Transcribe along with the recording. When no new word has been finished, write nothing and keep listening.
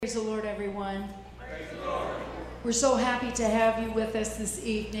Praise the Lord, everyone. Praise the Lord. We're so happy to have you with us this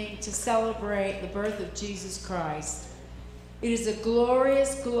evening to celebrate the birth of Jesus Christ. It is a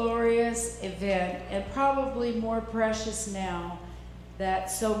glorious, glorious event, and probably more precious now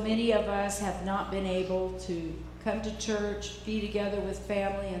that so many of us have not been able to come to church, be together with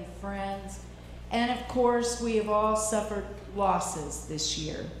family and friends. And of course, we have all suffered losses this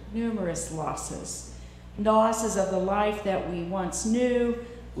year, numerous losses. Losses of the life that we once knew.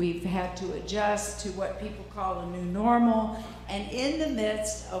 We've had to adjust to what people call a new normal. And in the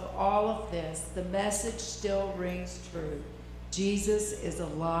midst of all of this, the message still rings true. Jesus is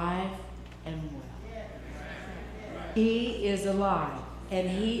alive and well. He is alive, and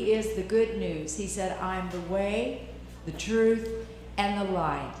he is the good news. He said, I'm the way, the truth, and the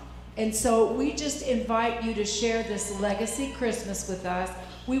light. And so we just invite you to share this Legacy Christmas with us.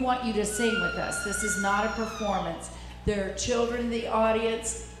 We want you to sing with us. This is not a performance. There are children in the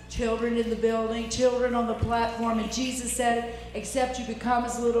audience, children in the building, children on the platform, and Jesus said, except you become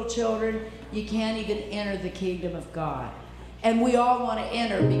as little children, you can't even enter the kingdom of God. And we all want to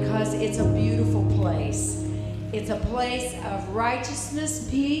enter because it's a beautiful place. It's a place of righteousness,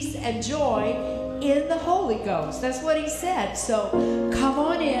 peace, and joy in the Holy Ghost. That's what he said. So come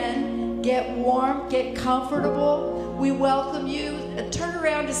on in, get warm, get comfortable. We welcome you. Turn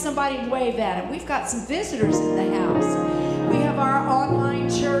around to somebody and wave at them. We've got some visitors in the house. We have our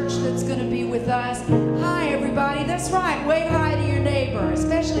online church that's going to be with us. Hi, everybody. That's right. Wave hi to your neighbor,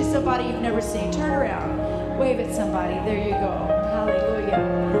 especially somebody you've never seen. Turn around. Wave at somebody. There you go.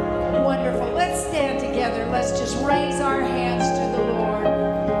 Hallelujah. Wonderful. Let's stand together. Let's just raise our hands to the Lord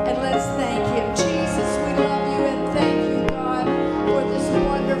and let's thank him. Jesus, we love you and thank you, God, for this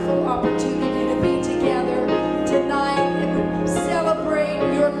wonderful opportunity to be together tonight and celebrate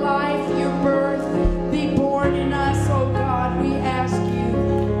your life, your birth. Be born in us, oh God. We ask you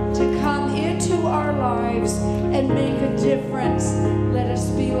to come into our lives and make a difference. Let us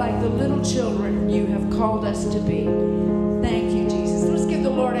be like the little children you have called us to be. Thank you, Jesus. Let's give the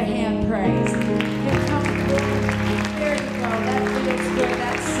Lord a hand praise. Get comfortable. There you go. That feels good.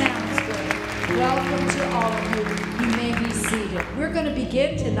 That sounds good. Welcome to all of you. You may be seated. We're going to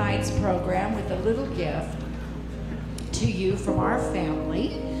begin tonight's program with a little gift to you from our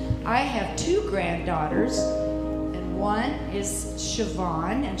family. I have two granddaughters, and one is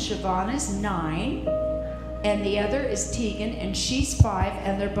Siobhan, and Siobhan is 9, and the other is Tegan, and she's 5,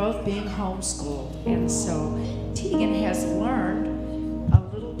 and they're both being homeschooled. And so Tegan has learned a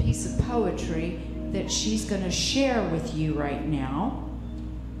little piece of poetry that she's going to share with you right now,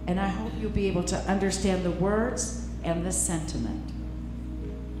 and I hope you'll be able to understand the words and the sentiment.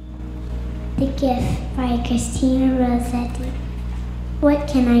 The Gift by Christina Rossetti. What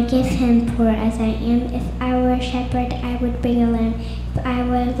can I give him, poor as I am? If I were a shepherd, I would bring a lamb. If I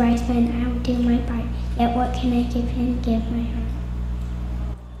were a wise man, I would do my part. Yet what can I give him? Give my heart.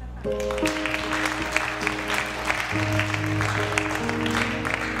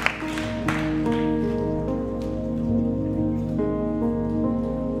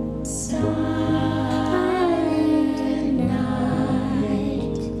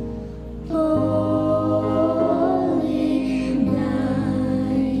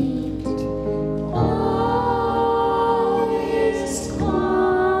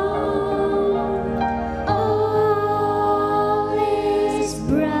 All is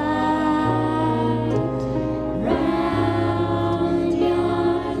bright.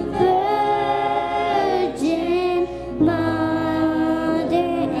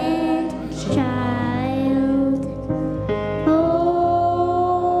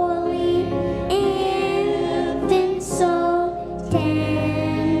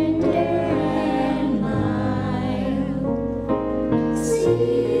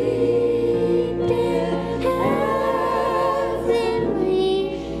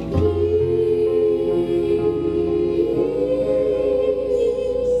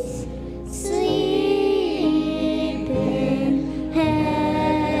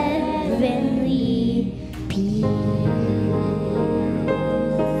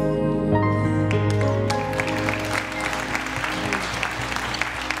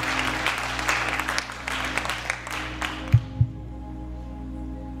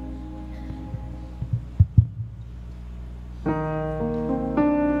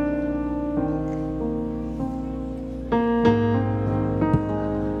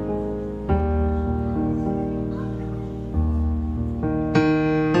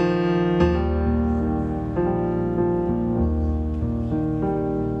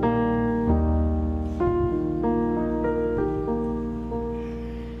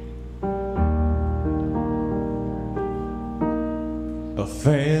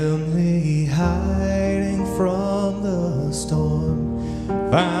 dimly hiding from the storm,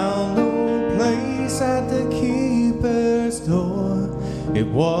 found no place at the keeper's door. It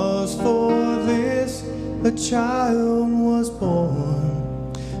was for this a child was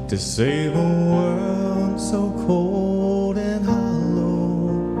born, to save a world so cold and hollow.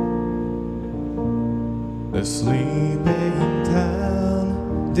 The sleeping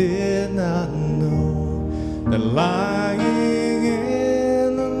town did not know that lying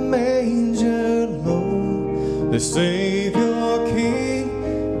in the manger low, the Savior King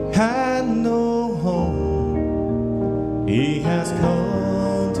had no home. He has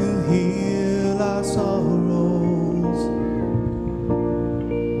come to heal our sorrows.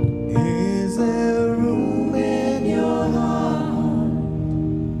 Is there room in your heart?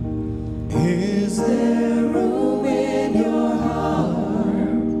 Is there room in your heart?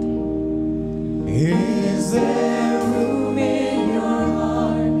 Is there room in your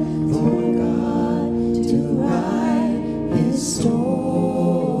heart for God to write His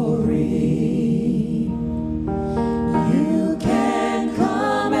story? You can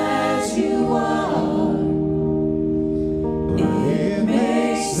come as you are. It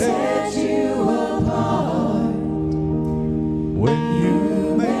may set you apart when you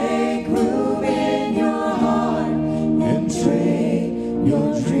make room in your heart and trade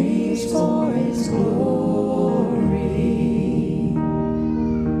your dreams for His glory.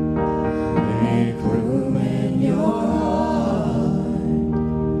 Make room in your heart.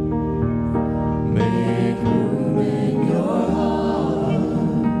 Make room in your heart.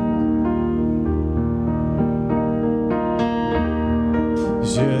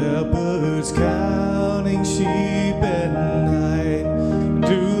 Shepherds counting sheep at night,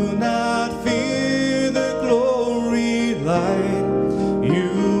 do not fear the glory light.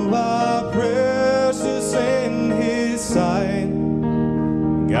 You are precious in His sight.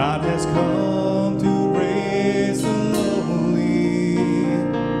 God has come to raise the lowly.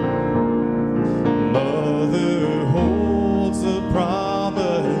 Mother holds the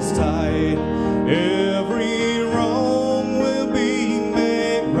promise tight. Every wrong will be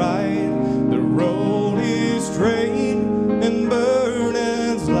made right. The road is straight and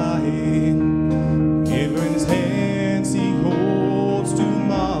burdens light. In His hands He holds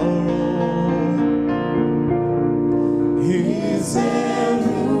tomorrow. Is there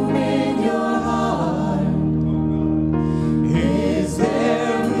room in your heart? Is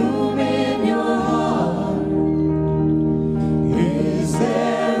there room in your heart? Is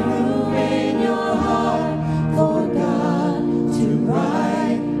there room in your heart for God to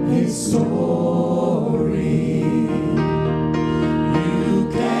write His story? You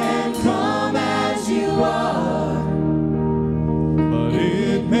can come as you are, but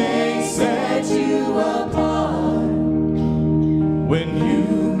it may set you apart when you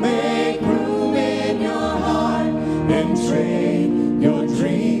make room in your heart and trade your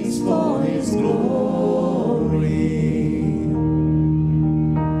dreams for His glory.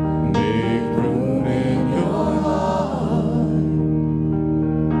 Make room in your heart.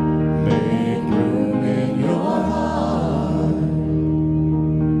 Make room in your heart.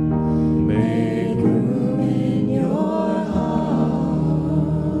 Make room in your heart.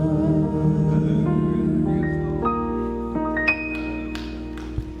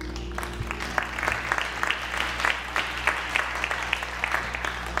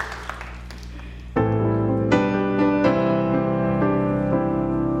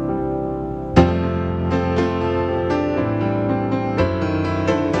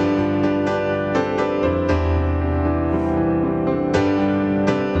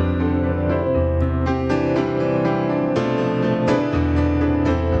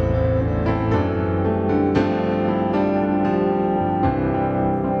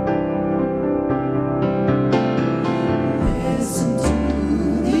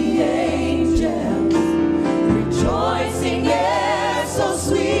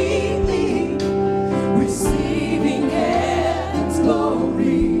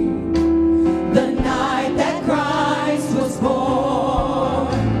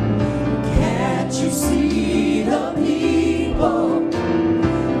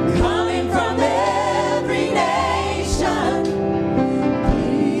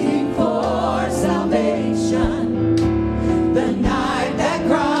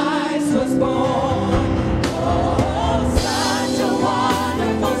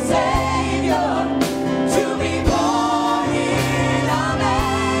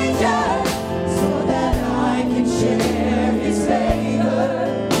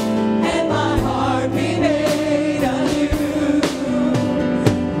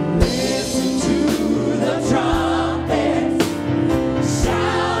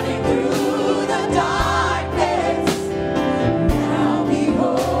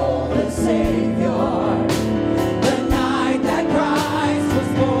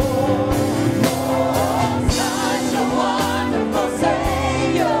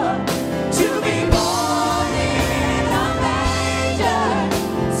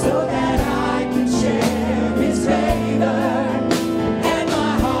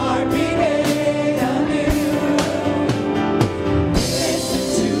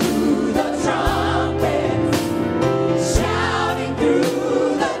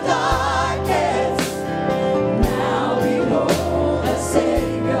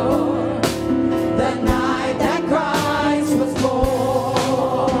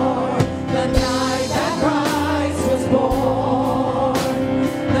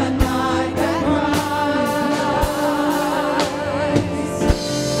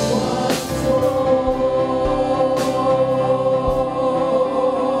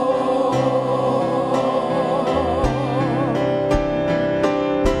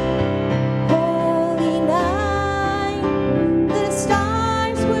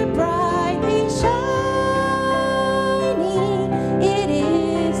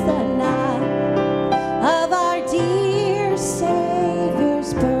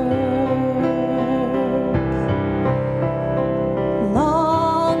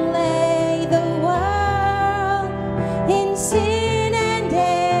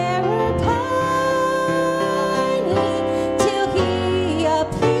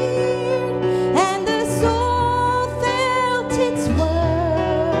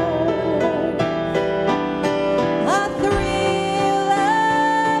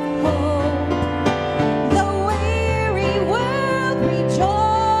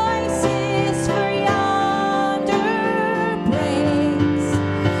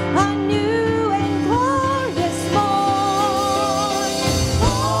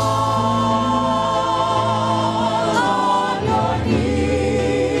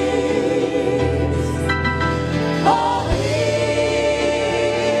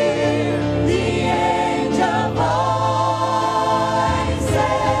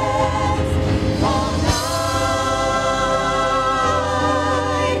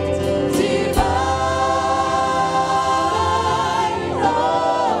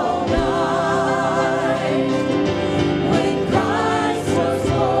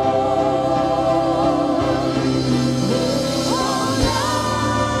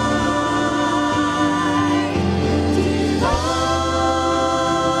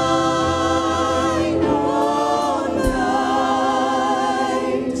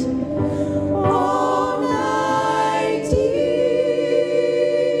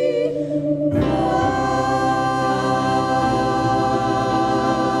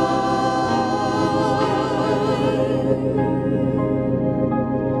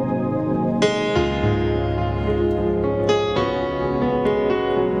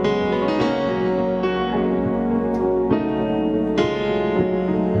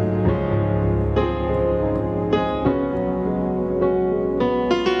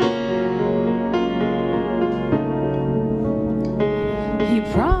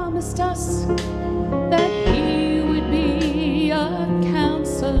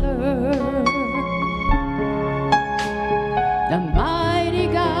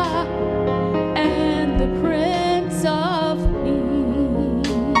 Messiah and the Prince of Peace.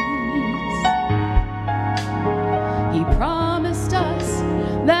 He promised us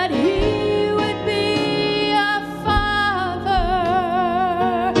that He would be a Father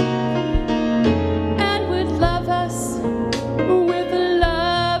and would love us with a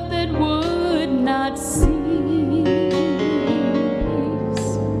love that would not cease.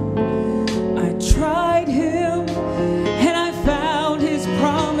 I tried Him and I found His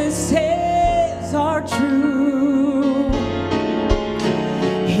promises are true.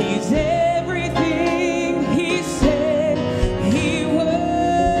 He's everything He said He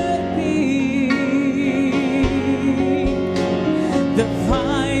would be. The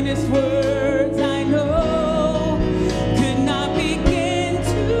finest words I know could not begin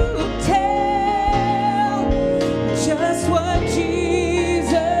to tell just what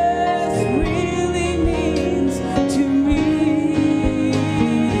Jesus really means to me.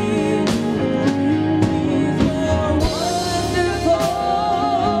 He's more wonderful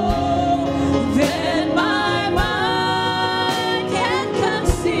than my mind can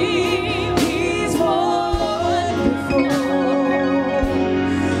conceive. He's more wonderful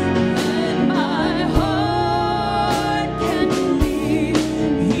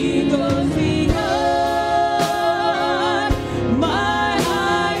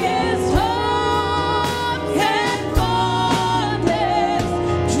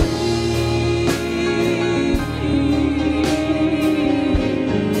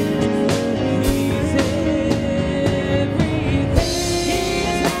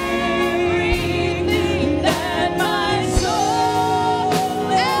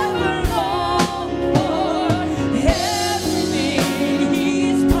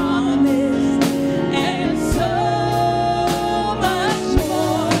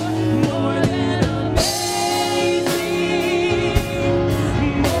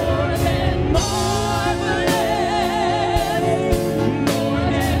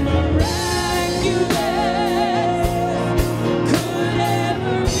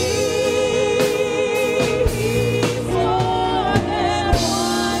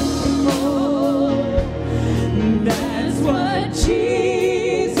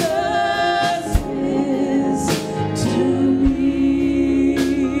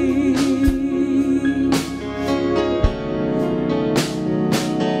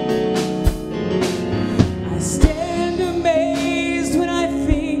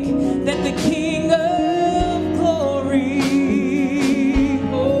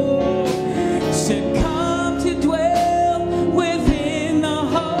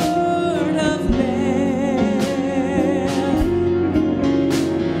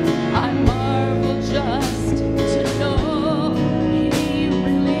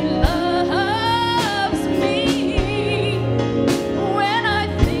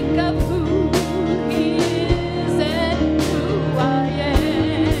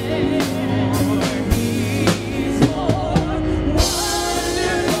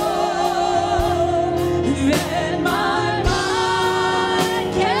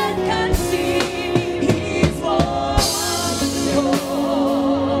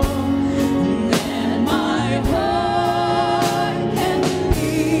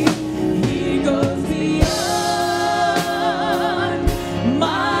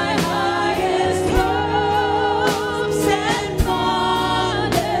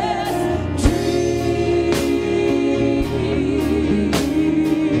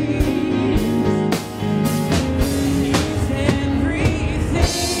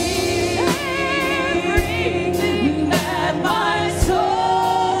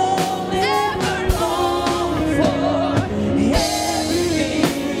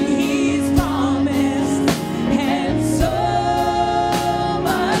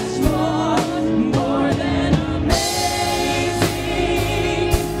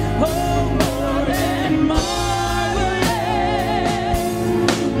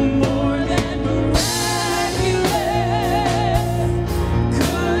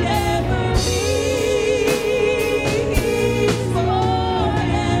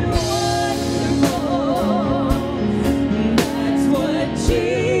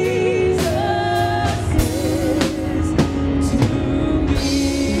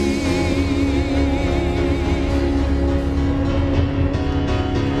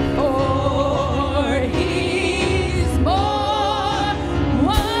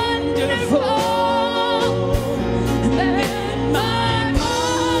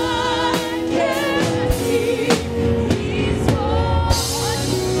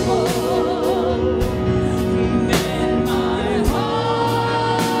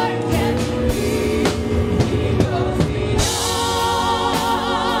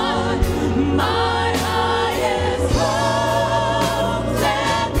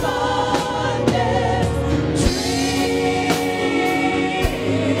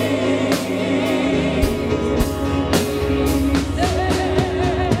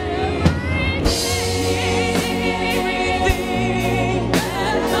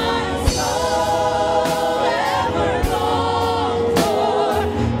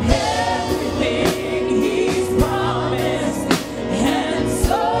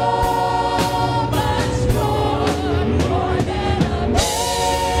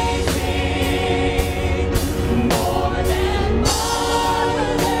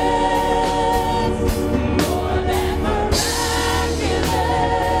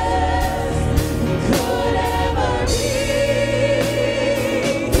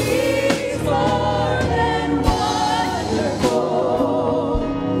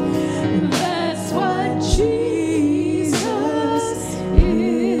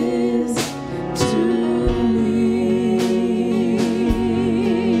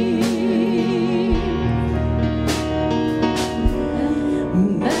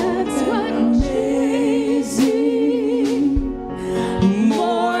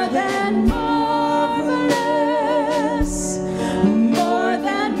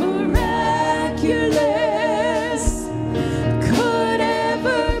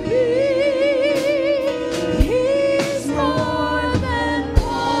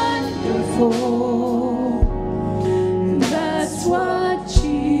wonderful. That's what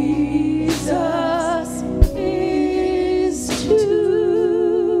Jesus is to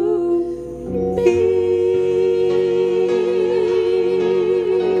me.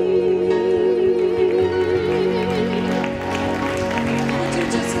 Would you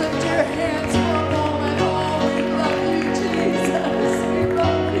just lift your hands for a moment? Oh, we love you, Jesus. We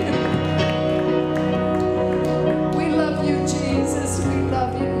love you. We love you, Jesus. We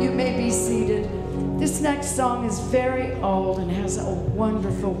love you. You may be seated. This next song is very old and has a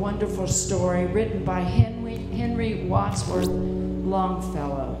wonderful, wonderful story written by Henry Wadsworth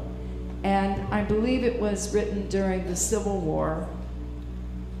Longfellow. And I believe it was written during the Civil War.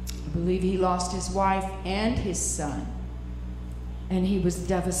 I believe he lost his wife and his son, and he was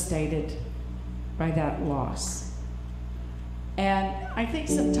devastated by that loss. And I think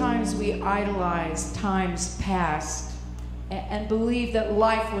sometimes we idolize times past and believe that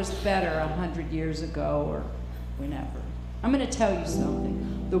life was better 100 years ago or whenever. I'm going to tell you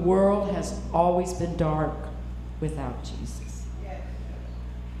something. The world has always been dark without Jesus.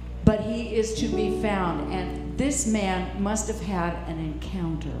 But he is to be found, and this man must have had an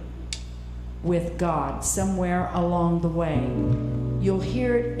encounter with God somewhere along the way. You'll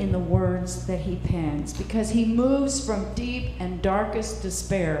hear it in the words that he pens, because he moves from deep and darkest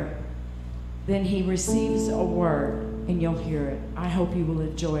despair. Then he receives a word, and you'll hear it. I hope you will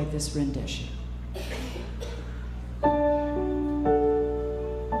enjoy this rendition.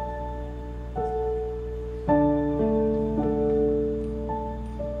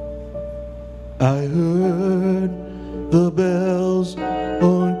 I heard the bells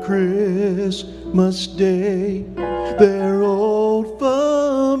on Christmas Day, their old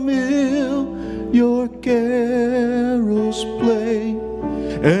familiar carols play,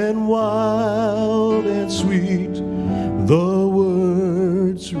 and wild and sweet the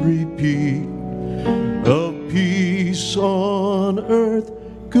words repeat of peace on earth,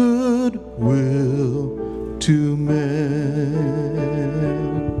 goodwill to men.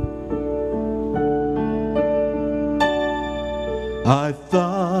 I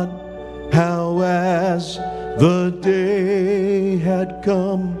thought how as the day had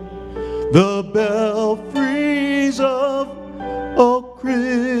come, the belfries of all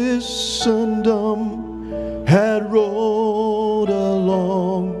Christendom had rolled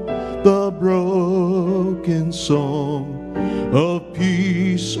along the broken song of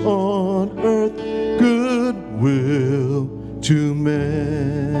peace on earth, goodwill to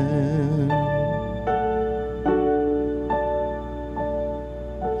men.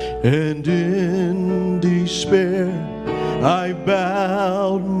 And in despair I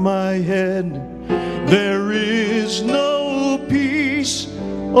bowed my head. There is no peace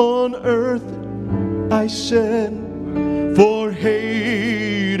on earth, I said, for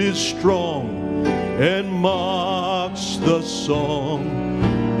hate is strong and mocks the song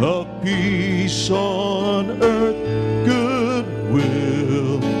of peace on earth,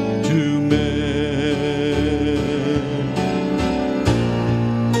 goodwill to men.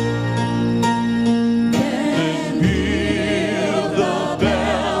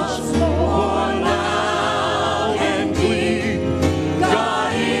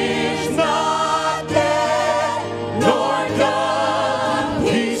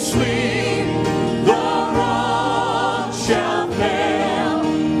 Shall fail,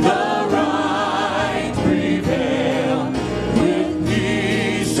 the right prevail.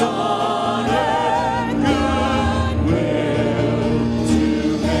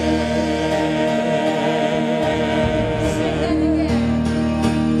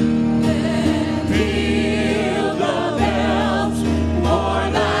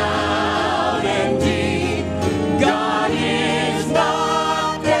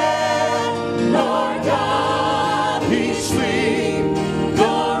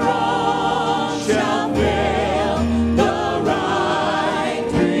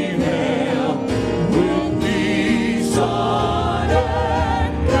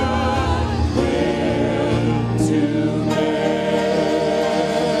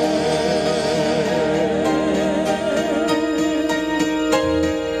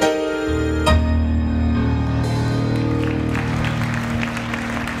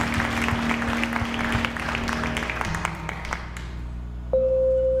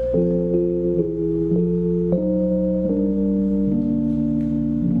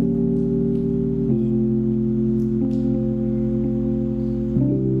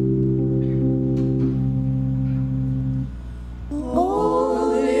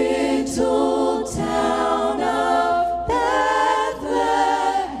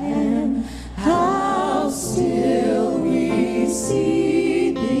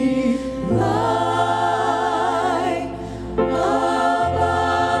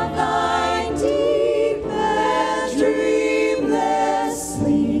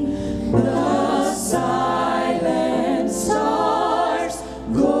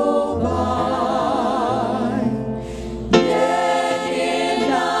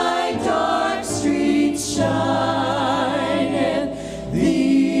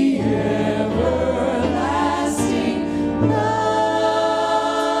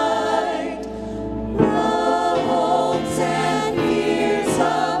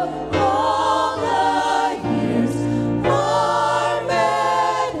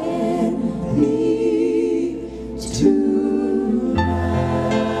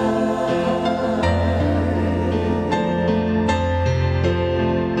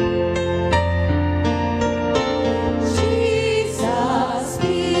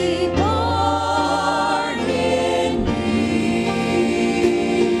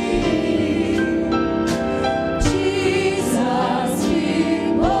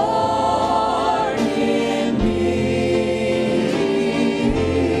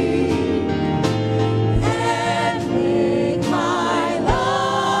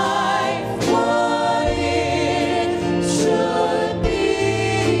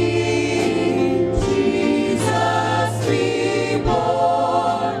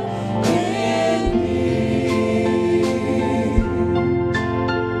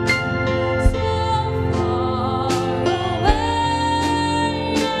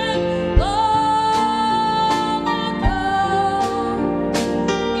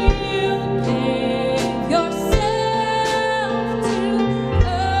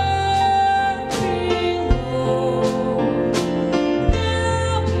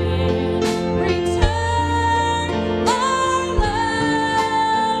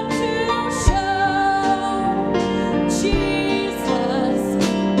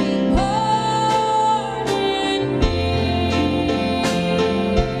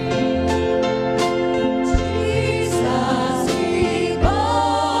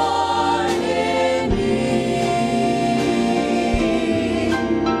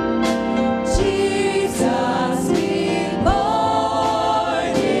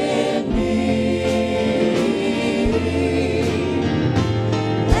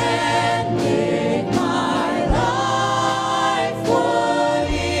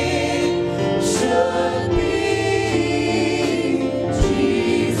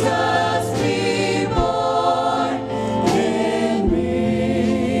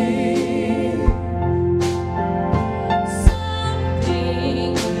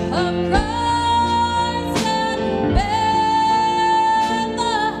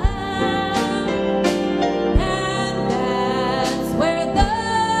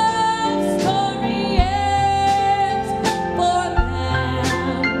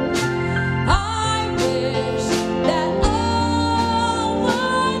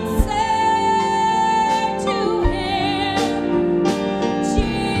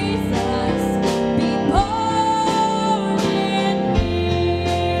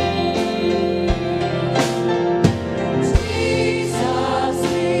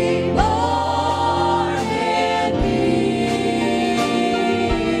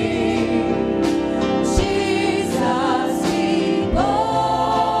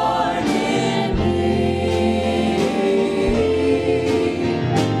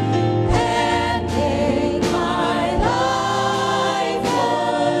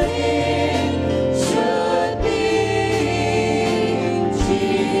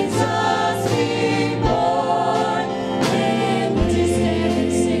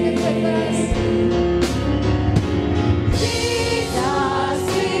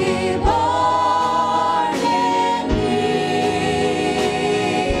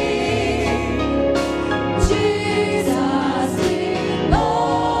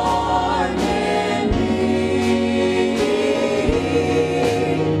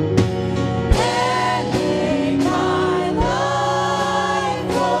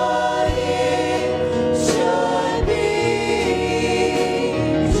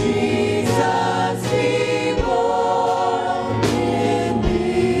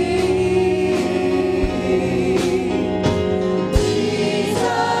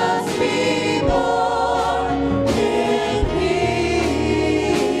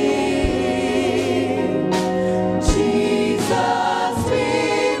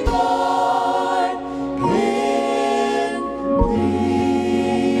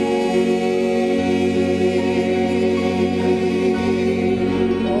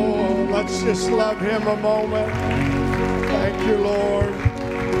 love him a moment? Thank you, Lord.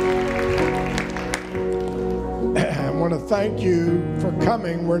 I want to thank you for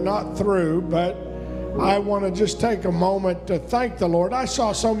coming. We're not through, but I want to just take a moment to thank the Lord. I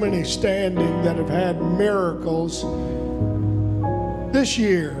saw so many standing that have had miracles this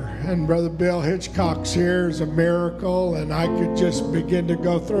year. And Brother Bill Hitchcock's here is a miracle, and I could just begin to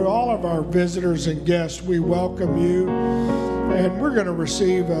go through all of our visitors and guests. We welcome you, and we're going to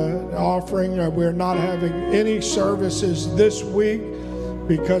receive an offering. We're not having any services this week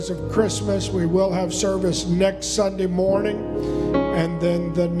because of Christmas. We will have service next Sunday morning, and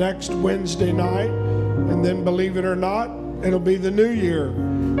then the next Wednesday night, and then, believe it or not, it'll be the new year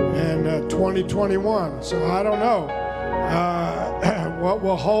and 2021. So I don't know what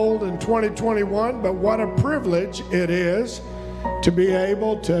will hold in 2021, but what a privilege it is to be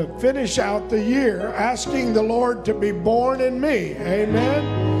able to finish out the year asking the Lord to be born in me. Amen.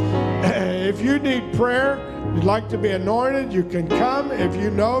 If you need prayer, you'd like to be anointed, you can come. If you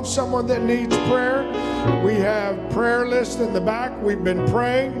know of someone that needs prayer, we have prayer lists in the back. We've been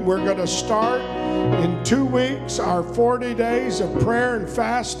praying. We're going to start in 2 weeks our 40 days of prayer and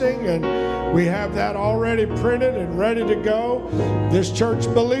fasting, and we have that already printed and ready to go. This church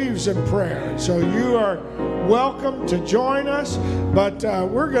believes in prayer, so you are welcome to join us. But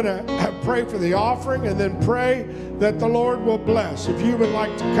we're going to pray for the offering and then pray that the Lord will bless. If you would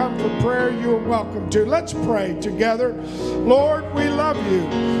like to come for prayer, you are welcome to. Let's pray together. Lord, we love you.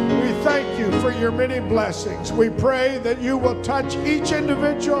 We thank you for your many blessings. We pray that you will touch each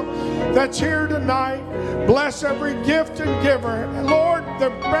individual that's here tonight. Bless every gift and giver. Lord, the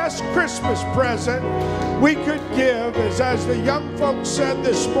best Christmas present we could give is, as the young folks said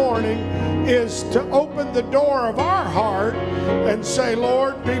this morning, is to open the door of our heart and say,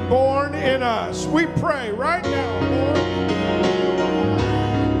 Lord, be born in us. We pray right now, Lord.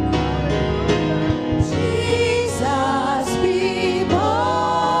 Jesus, be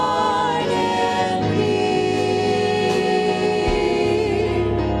born in me.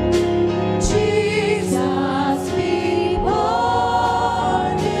 Jesus, be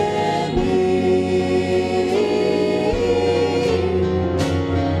born in me.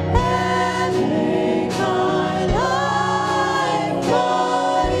 And make my life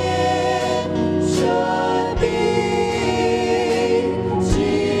what it should be.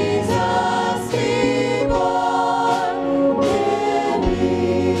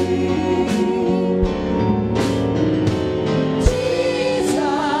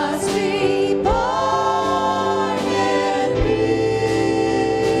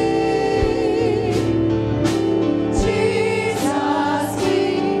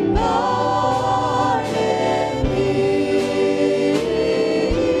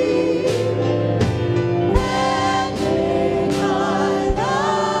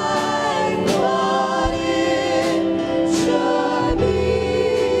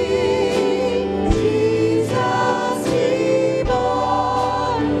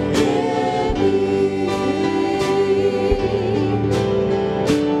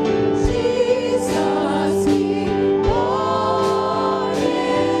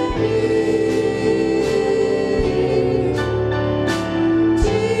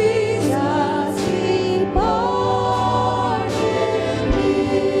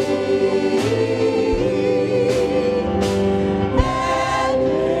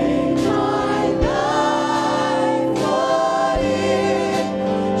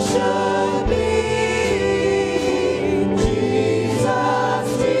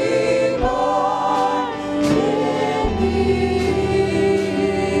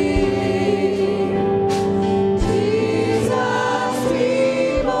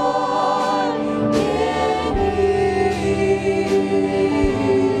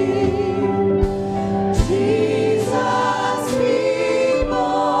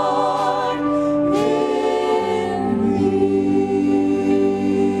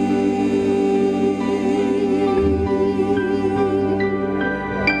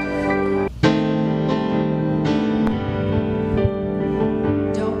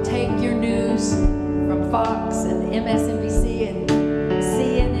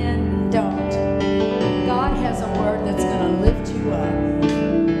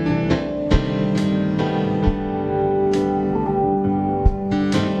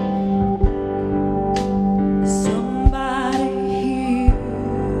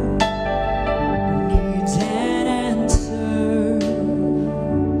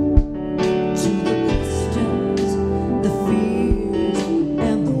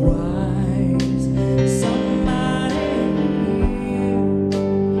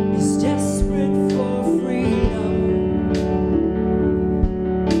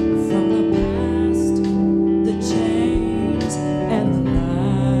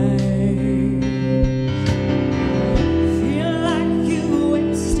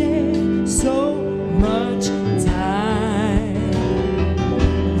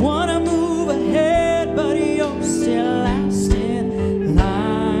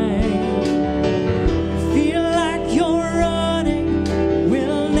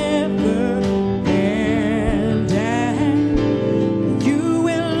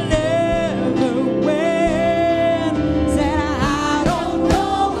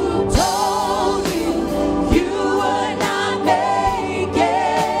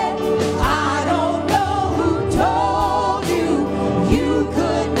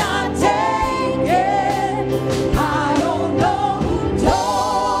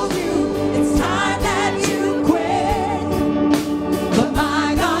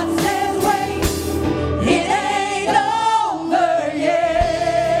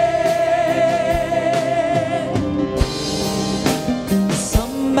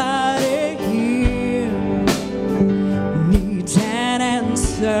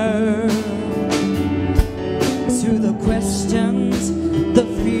 answer to the questions, the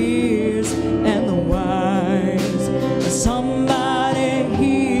fears, and the whys. Somebody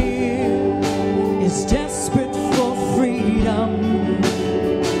here is desperate for freedom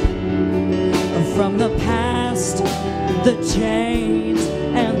from the past, the chains,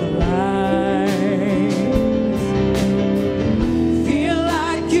 and the lies. Feel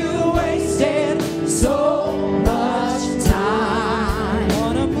like you wasted so much time.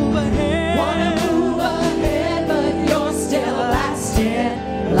 Wanna move ahead, but you're still last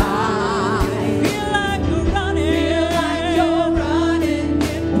in line. Feel like you're running,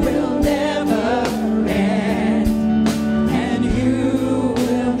 it will never end, and you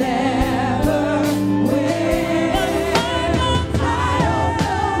will never win. I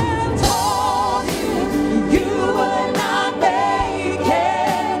told you you would not make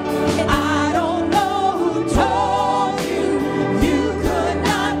it. I don't know who told you you could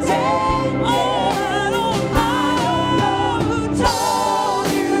not take it. I don't know who told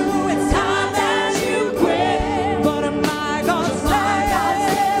you it's time that you quit. But my God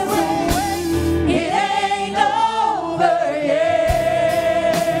says it ain't over yet.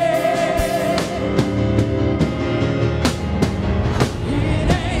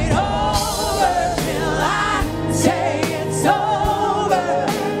 It ain't over till I say it's over.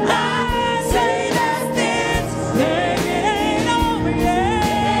 I say that this thing ain't over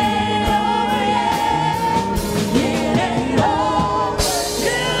yet. It ain't over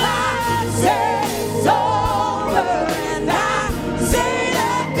till I say it's over. And I say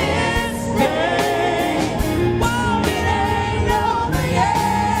that this thing, whoa, it ain't over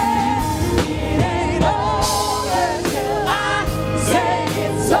yet. It ain't over till I say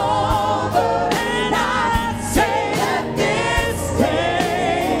it's over. And I say that this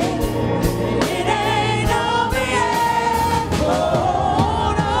thing, it ain't over yet.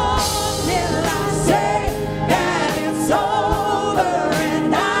 Hold on till I say that it's over.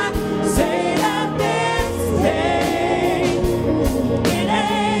 And I say that this thing, it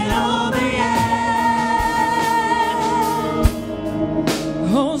ain't over yet.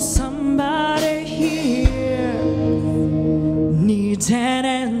 Oh, somebody here needs an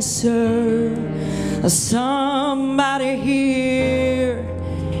answer. Somebody here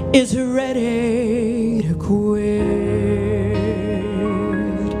is ready to quit.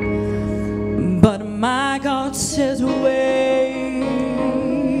 But my God says wait.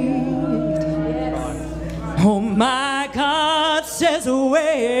 Oh, my God says wait.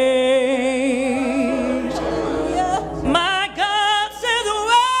 My God says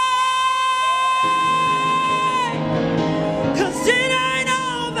wait. 'Cause it ain't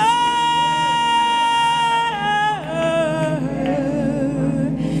over.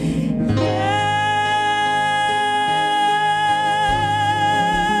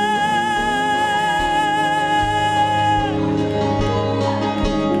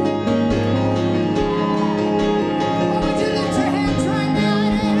 Would you lift your hands right now?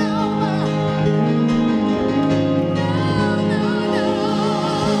 It ain't over.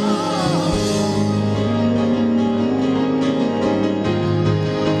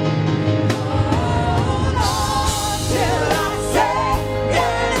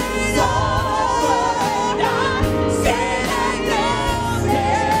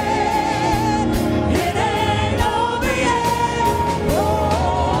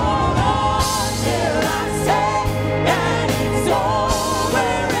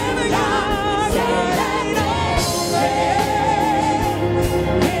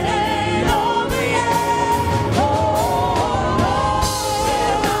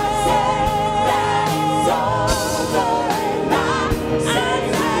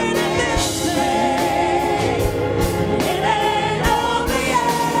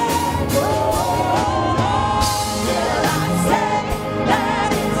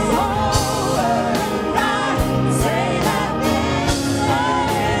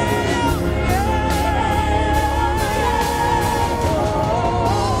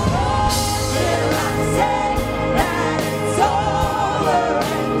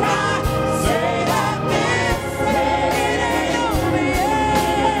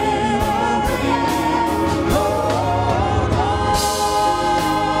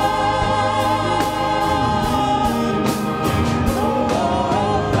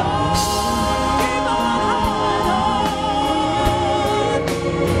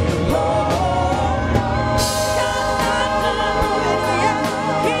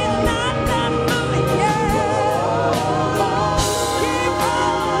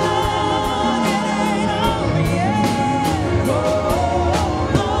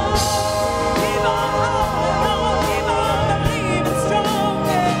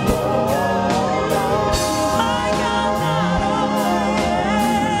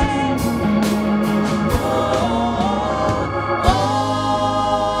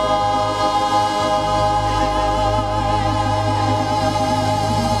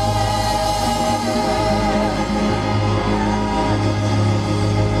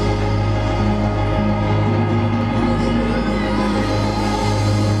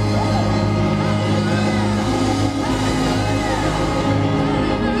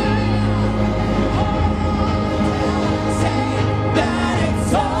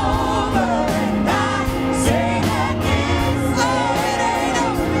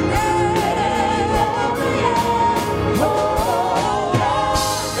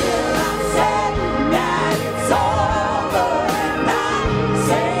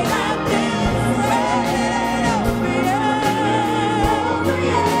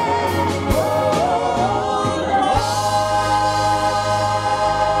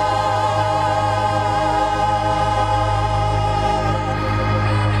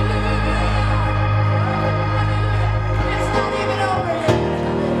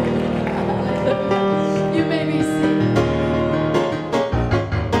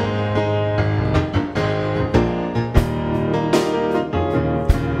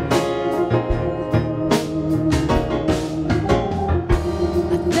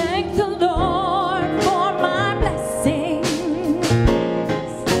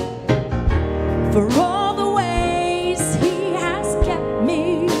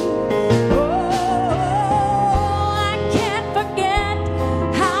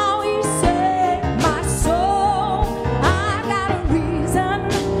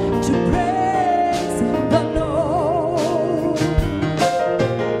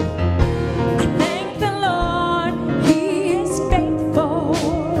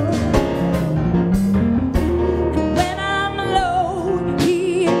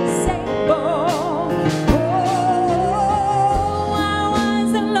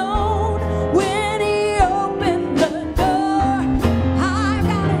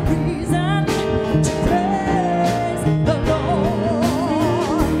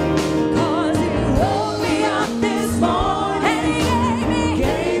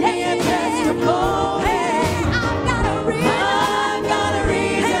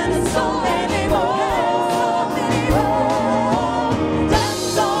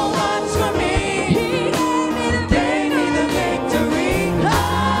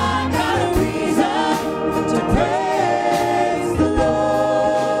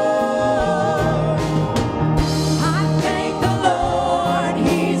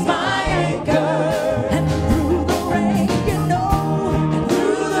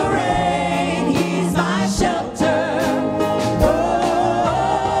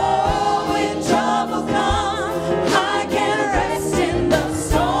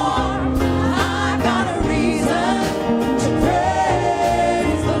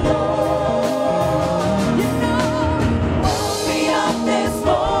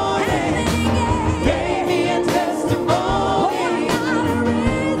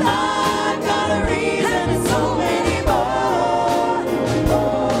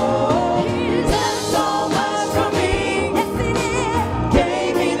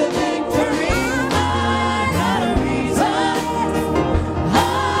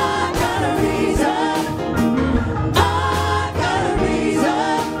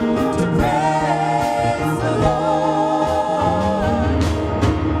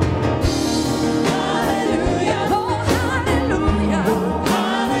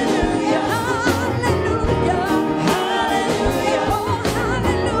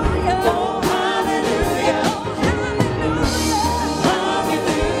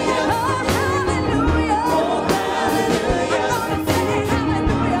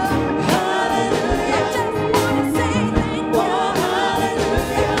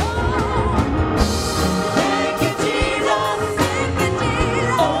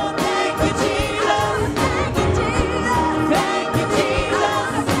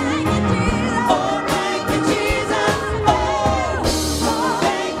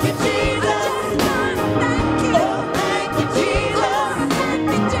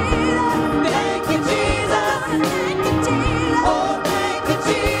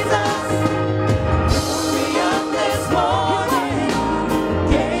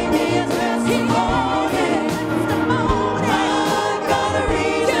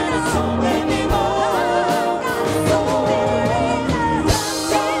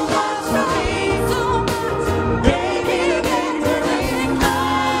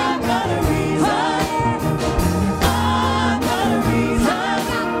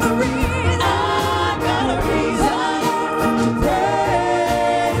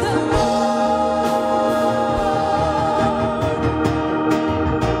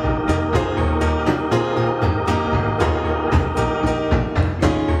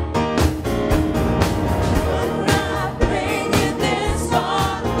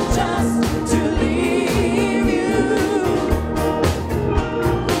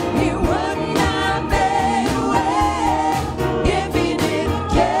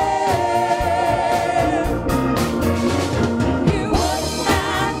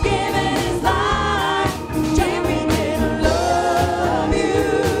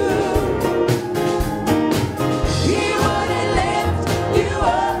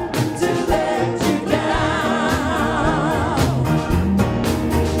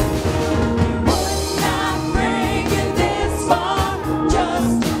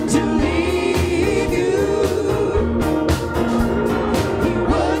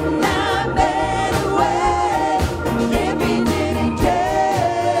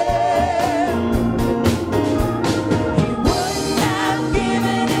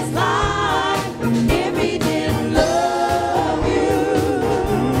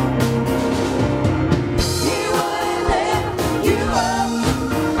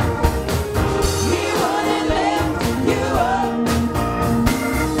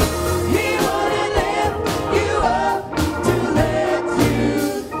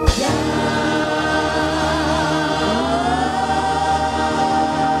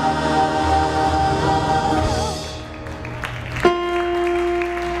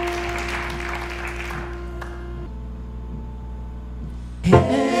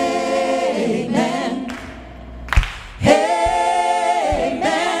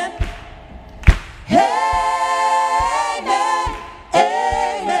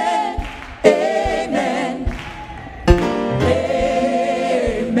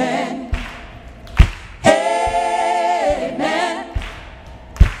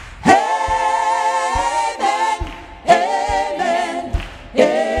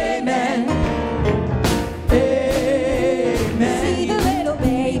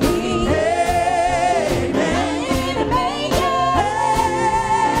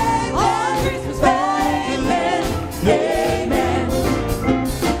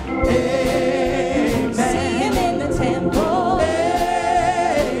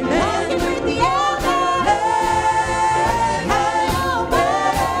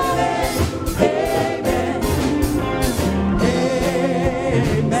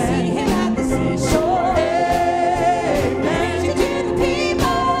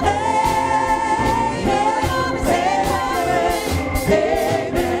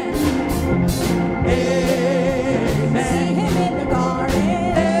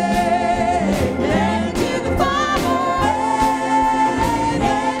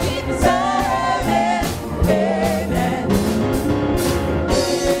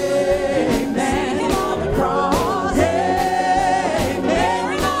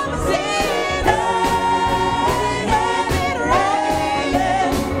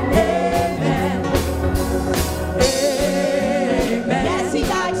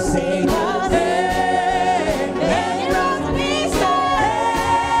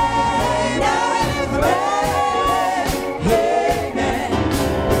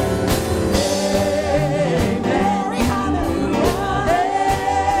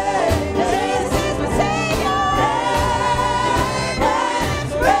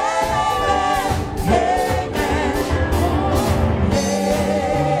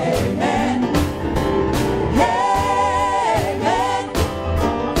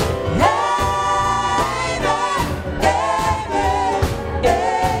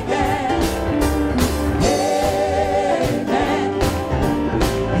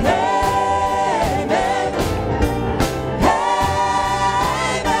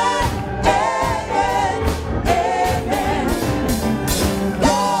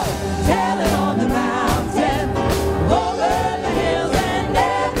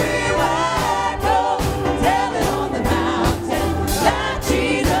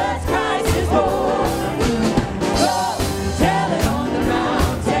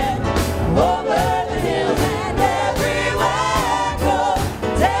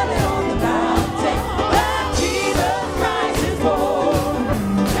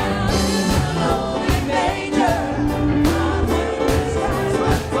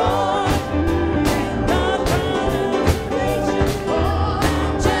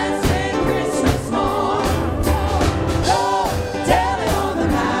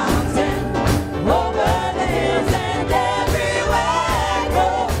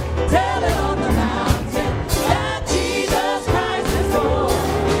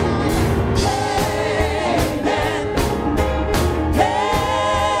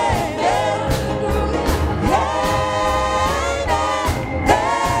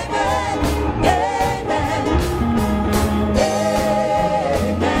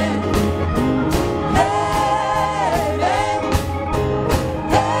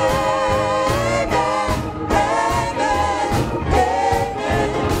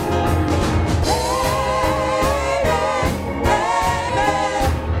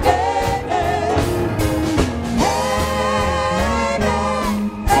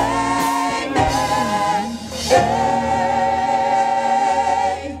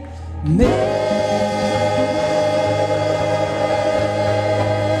 Hey.